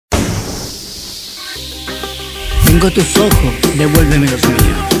Tengo tus ojos, devuélveme los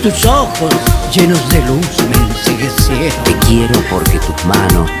míos. Tus ojos, llenos de luz, me enceguecieron. Te quiero porque tus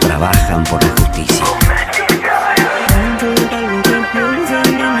manos trabajan por la justicia. No importa lo que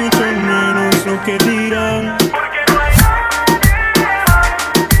piensen, ni mucho menos lo que dirán.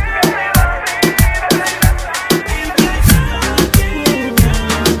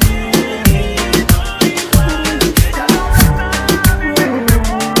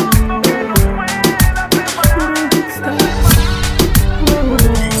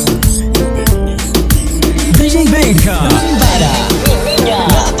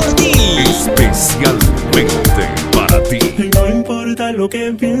 Especialmente para ti. No importa lo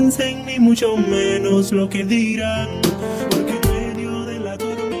que piensen, ni mucho menos lo que dirán.